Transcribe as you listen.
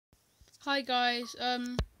Hi guys, I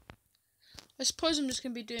suppose I'm just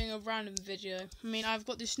gonna be doing a random video. I mean, I've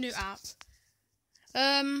got this new app.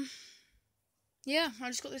 Yeah, I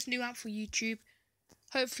just got this new app for YouTube.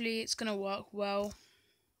 Hopefully it's gonna work well.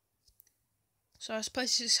 So I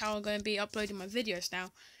suppose this is how I'm gonna be uploading my videos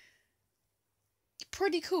now.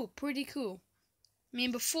 Pretty cool, pretty cool. I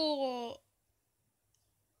mean, before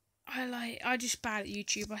I just bad at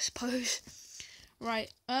YouTube, I suppose.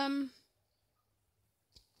 Right,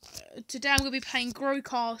 today I'm gonna be playing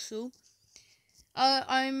GrowCastle.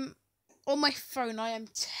 I'm on my phone. I am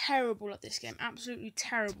terrible at this game, absolutely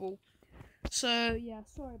terrible. So yeah,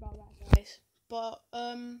 sorry about that, guys. But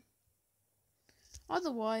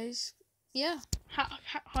otherwise, yeah.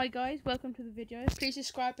 Hi guys, welcome to the video. Please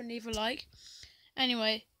subscribe and leave a like.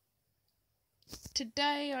 Anyway,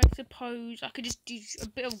 today I suppose I could just do a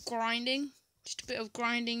bit of grinding,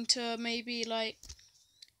 to maybe like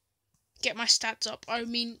get my stats up. I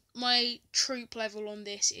mean, my troop level on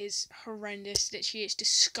this is horrendous. Literally, it's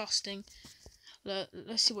disgusting.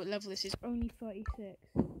 Let's see what level this is. Only 36.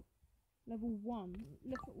 Level 1.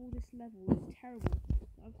 Look at all this level. It's terrible.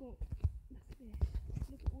 I've got...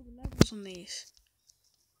 Look at all the levels on these.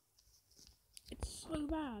 It's so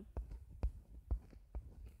bad.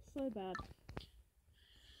 So bad.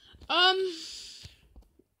 Let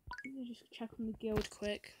me just check on the guild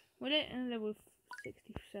quick. We're in level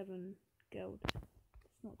 67 guild.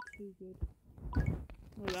 It's not too good.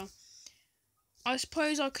 Oh well. I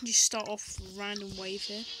suppose I can just start off with a random wave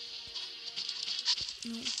here.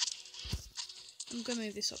 I'm gonna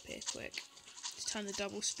move this up here quick. Just turn the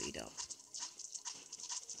double speed up.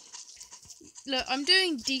 Look, I'm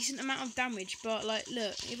doing decent amount of damage, but like,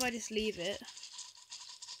 look, if I just leave it,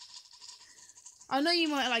 I know you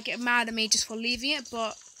might like get mad at me just for leaving it,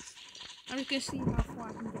 but I'm just gonna see how far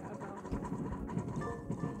I can get about.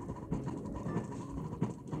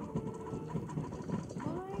 My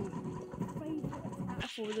favourite attack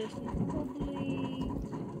for this is probably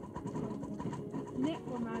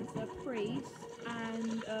Necromancer, Priest,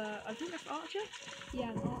 and I think that's Archer.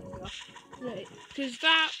 Yeah, an Archer. Because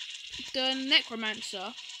the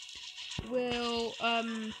Necromancer will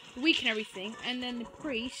weaken everything, and then the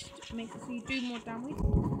Priest makes it so you do more damage.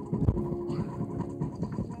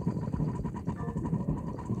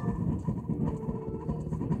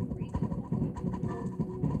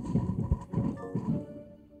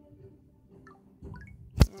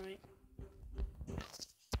 Right.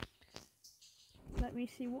 Let me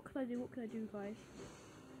see. What can I do? What can I do, guys?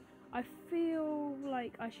 I feel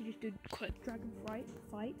like I should just do a quick dragon fight.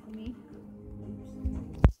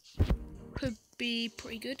 Could be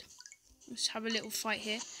pretty good. Let's have a little fight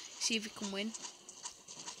here. See if we can win.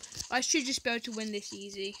 I should just be able to win this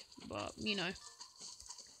easy, but you know.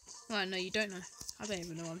 Well, no, you don't know. I don't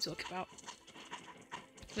even know what I'm talking about.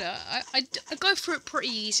 Yeah, I go through it pretty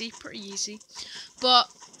easy. But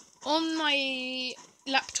on my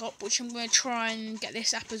laptop, which I'm going to try and get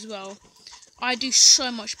this app as well, I do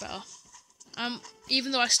so much better.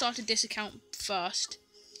 Even though I started this account first.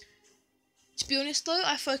 To be honest though,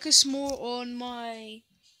 I focus more on my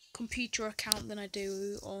computer account than I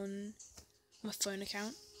do on my phone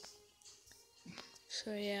account.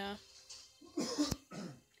 So yeah.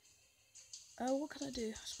 What can I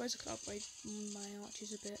do? I suppose I could upgrade my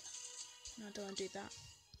archers a bit. No, I don't want to do that.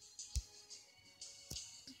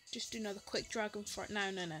 Just do another quick dragon fight.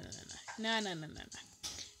 No.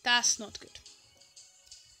 That's not good.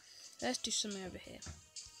 Let's do something over here.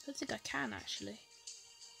 I don't think I can actually.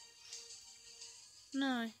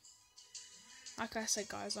 No. Like I said,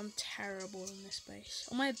 guys, I'm terrible on this base.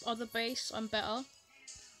 On my other base, I'm better.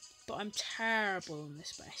 But I'm terrible on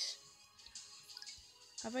this base.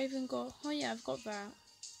 Have I even got... Oh yeah, I've got that.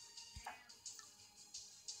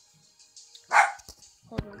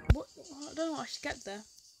 Hold on. What? I don't know what I should get there.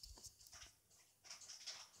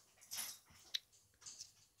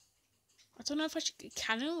 I don't know if I should get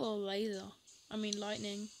cannon or laser. I mean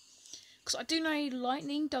lightning. Because I do know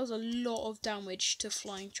lightning does a lot of damage to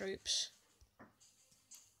flying troops.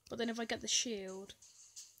 But then if I get the shield...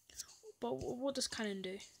 But what does cannon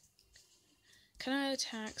do? Cannon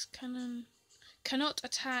attacks. Cannon cannot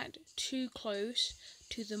attack too close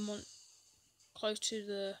to the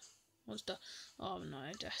monster. Oh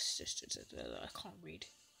no, that's just I can't read.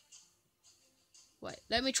 Wait,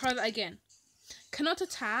 let me try that again. Cannot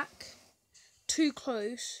attack too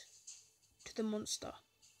close to the monster.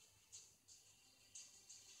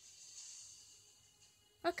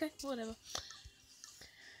 Okay, whatever.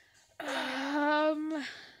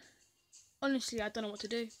 Honestly, I don't know what to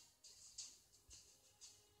do.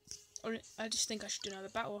 I just think I should do another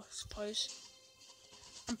battle, I suppose.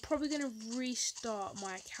 I'm probably going to restart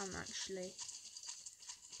my account actually.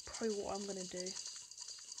 Probably what I'm going to do.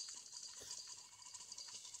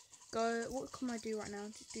 What can I do right now?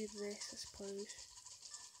 Just do this, I suppose.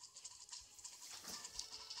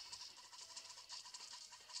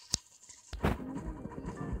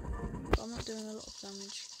 But I'm not doing a lot of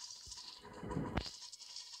damage.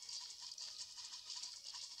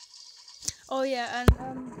 Oh yeah,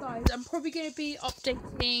 and guys, I'm probably going to be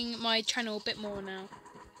updating my channel a bit more now.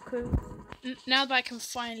 Because now that I can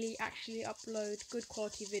finally actually upload good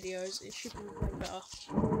quality videos, it should be way better.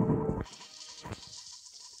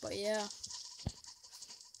 But yeah.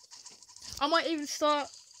 I might even start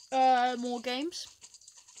more games.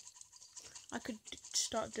 I could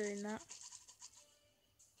start doing that.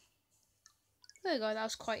 There you go, that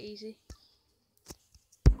was quite easy.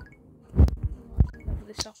 Level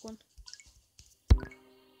this up one.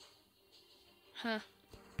 Huh.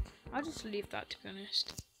 I'll just leave that, to be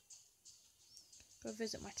honest. Go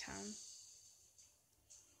visit my town.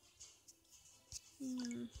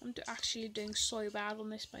 I'm actually doing so bad on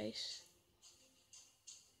this base.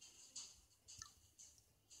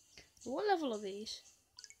 What level are these?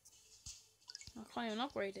 I can't even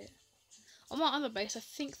upgrade it. On my other base, I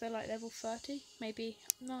think they're like level 30. Maybe.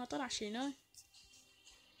 No, I don't actually know.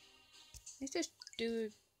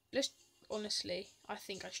 Let's honestly, I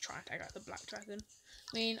think I should try and take out the black dragon.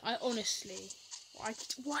 I mean, why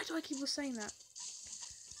do I keep on saying that?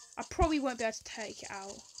 I probably won't be able to take it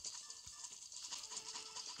out.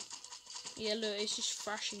 Yeah, look, it's just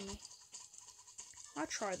thrashing me. I'll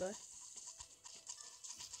try though.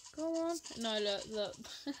 Go on. No, look.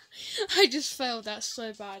 I just failed that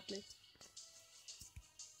so badly.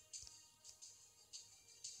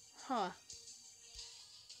 Huh.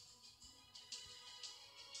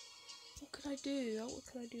 What could I do? What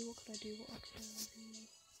could I do?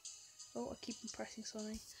 Oh, I keep on pressing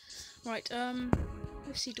something. Right,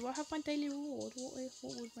 let's see, do I have my daily reward? What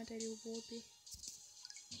would my daily reward be?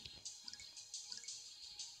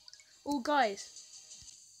 Oh,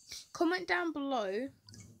 guys, comment down below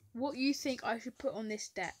what you think I should put on this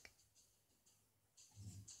deck.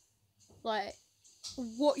 Like,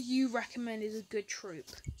 what you recommend is a good troop.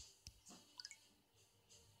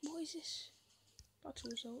 What is this? Battle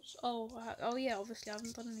results. Oh yeah, obviously I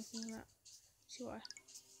haven't done anything in that. See why?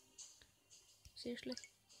 Seriously?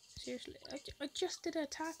 I just did an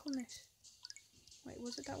attack on this. Wait,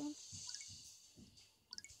 was it that one?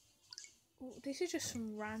 Oh, this is just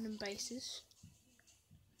some random bases.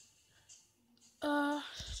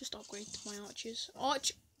 Just upgrade to my archers.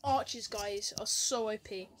 Archers, guys, are so OP.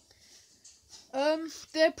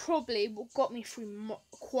 They probably got me through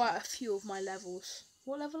quite a few of my levels.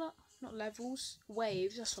 What level up? Not levels,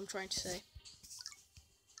 waves. That's what I'm trying to say.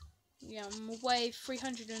 Yeah, I'm a wave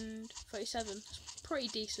 337. That's pretty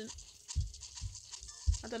decent.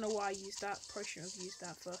 I don't know why I used that. Probably shouldn't have used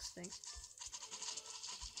that first thing.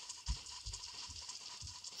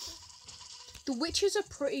 The witches are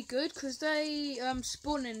pretty good because they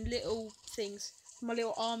spawn in little things. My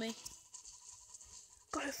little army.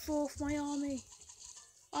 Go forth, my army.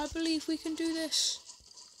 I believe we can do this.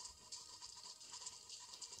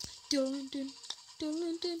 Dun, dun, dun,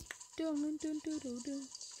 dun, dun, dun, dun, dun, dun.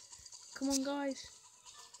 Come on, guys.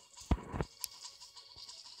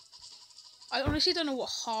 I honestly don't know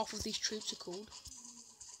what half of these troops are called.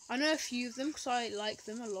 I know a few of them because I like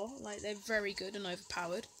them a lot. Like, they're very good and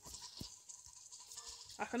overpowered.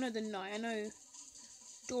 Like, I know the knight. I know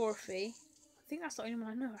Dorothy. I think that's the only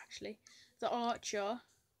one I know, actually. The archer.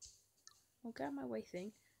 Oh, get out of my way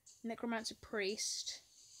thing. Necromancer priest.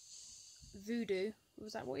 Voodoo.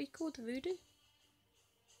 Was that what he called? Voodoo?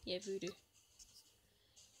 Yeah, voodoo.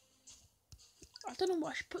 I don't know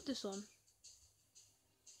what I should put this on.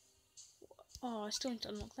 Oh, I still need to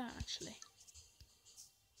unlock that, actually.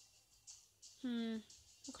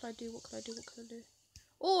 What could I do?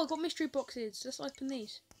 Oh, I got mystery boxes. Let's open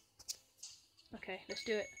these. Okay, let's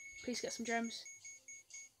do it. Please get some gems.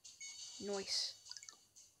 Nice.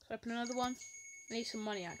 Let's open another one. I need some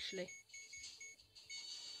money, actually.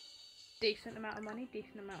 Decent amount of money. I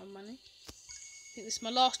think this is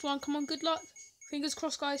my last one. Come on, good luck. Fingers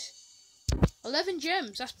crossed, guys. 11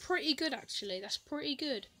 gems. That's pretty good, actually. That's pretty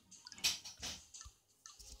good.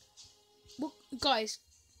 Well, guys,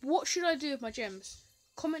 what should I do with my gems?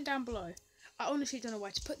 Comment down below. I honestly don't know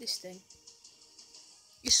where to put this thing.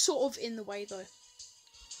 It's sort of in the way, though.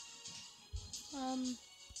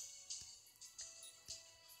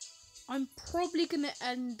 I'm probably going to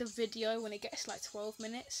end the video when it gets like 12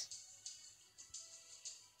 minutes.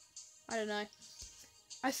 I don't know.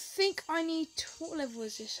 I think I need... What level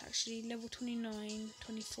is this, actually? Level 29,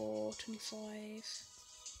 24, 25...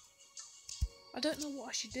 I don't know what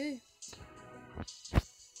I should do.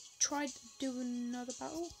 Try to do another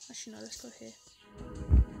battle. Actually, no, let's go here.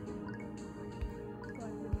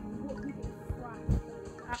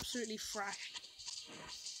 Absolutely thrashed.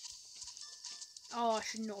 Oh, I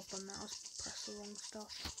should not have done that. I was pressed the wrong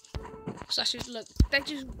stuff. Because I should look. They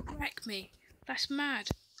just wreck me. That's mad.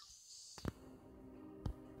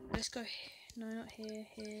 Let's go here. No, not here.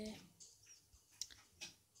 Here.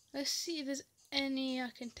 Let's see if there's any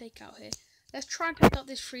I can take out here. Let's try and pick up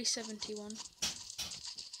this 371.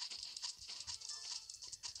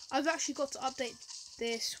 I've actually got to update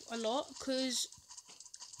this a lot because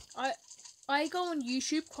I go on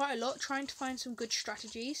YouTube quite a lot trying to find some good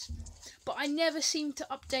strategies, but I never seem to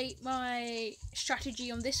update my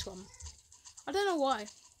strategy on this one. I don't know why.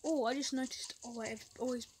 Oh, I just noticed. Oh,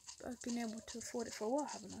 I've been able to afford it for a while,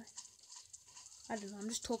 haven't I? I don't know. I'm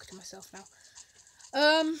just talking to myself now.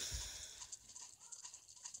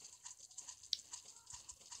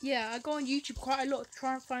 Yeah, I go on YouTube quite a lot to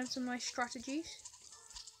try and find some nice strategies.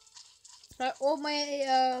 Like on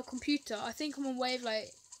my computer, I think I'm on wave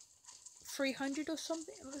like 300 or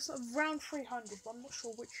something. It's around 300, but I'm not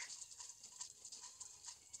sure which.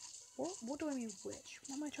 What do I mean which?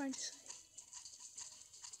 What am I trying to say?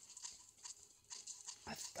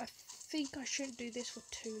 I think I shouldn't do this for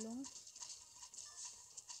too long.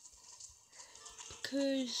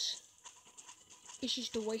 Because it's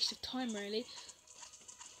just a waste of time, really.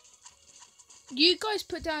 You guys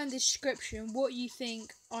put down in the description what you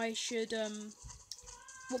think I should,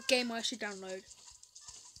 what game I should download.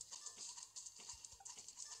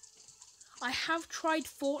 I have tried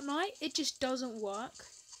Fortnite, it just doesn't work.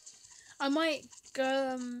 I might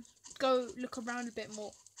go look around a bit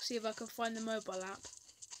more, see if I can find the mobile app.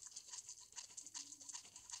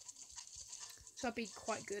 So that'd be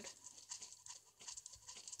quite good.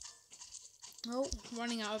 Oh,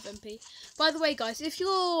 running out of MP. By the way, guys, if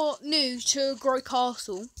you're new to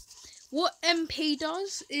GrowCastle, what MP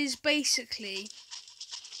does is basically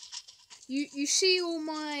you see all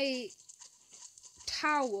my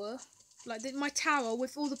tower, like my tower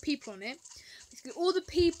with all the people on it. Basically, all the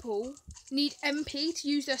people need MP to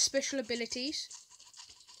use their special abilities.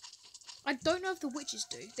 I don't know if the witches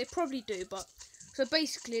do. They probably do, but so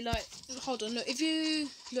basically, like, hold on, look. If you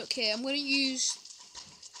look here, I'm going to use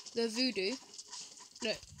the voodoo.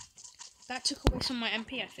 Look, that took away some of my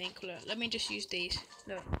MP, I think. Look, let me just use these.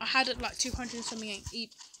 Look, I had it like 200 and something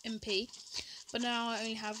MP, but now I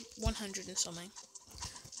only have 100 and something.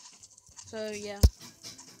 So yeah.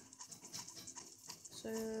 So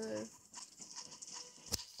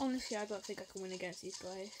honestly, I don't think I can win against these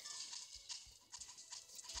guys.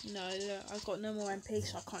 No, look, I've got no more MP,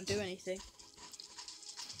 so I can't do anything.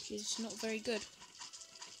 Which is not very good.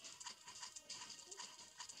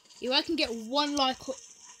 If I can get 1 like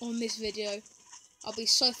on this video, I'll be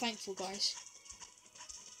so thankful, guys.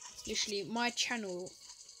 Literally, my channel,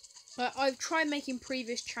 I've tried making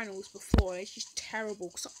previous channels before, and it's just terrible,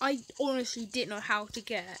 because I honestly didn't know how to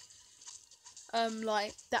get,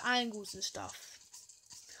 like, the angles and stuff.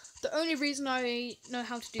 The only reason I know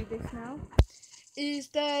how to do this now is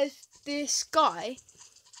there's this guy,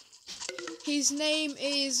 his name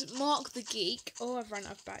is Mark the Geek. Oh, I've run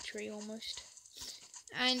out of battery almost.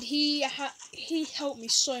 And he helped me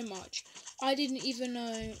so much. I didn't even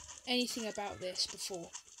know anything about this before.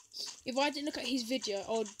 If I didn't look at his video,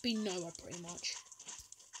 I would be nowhere pretty much.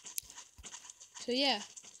 So yeah.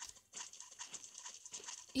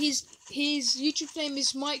 His YouTube name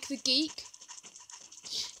is Mike the Geek.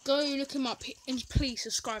 Go look him up and please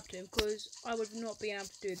subscribe to him, because I would not be able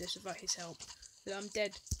to do this without his help. I'm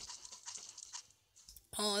dead.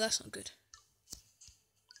 Oh, that's not good.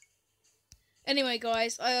 Anyway,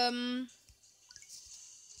 guys, I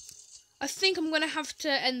think I'm gonna have to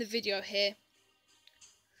end the video here.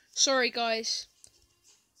 Sorry, guys.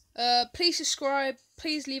 Please subscribe.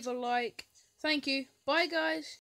 Please leave a like. Thank you. Bye, guys.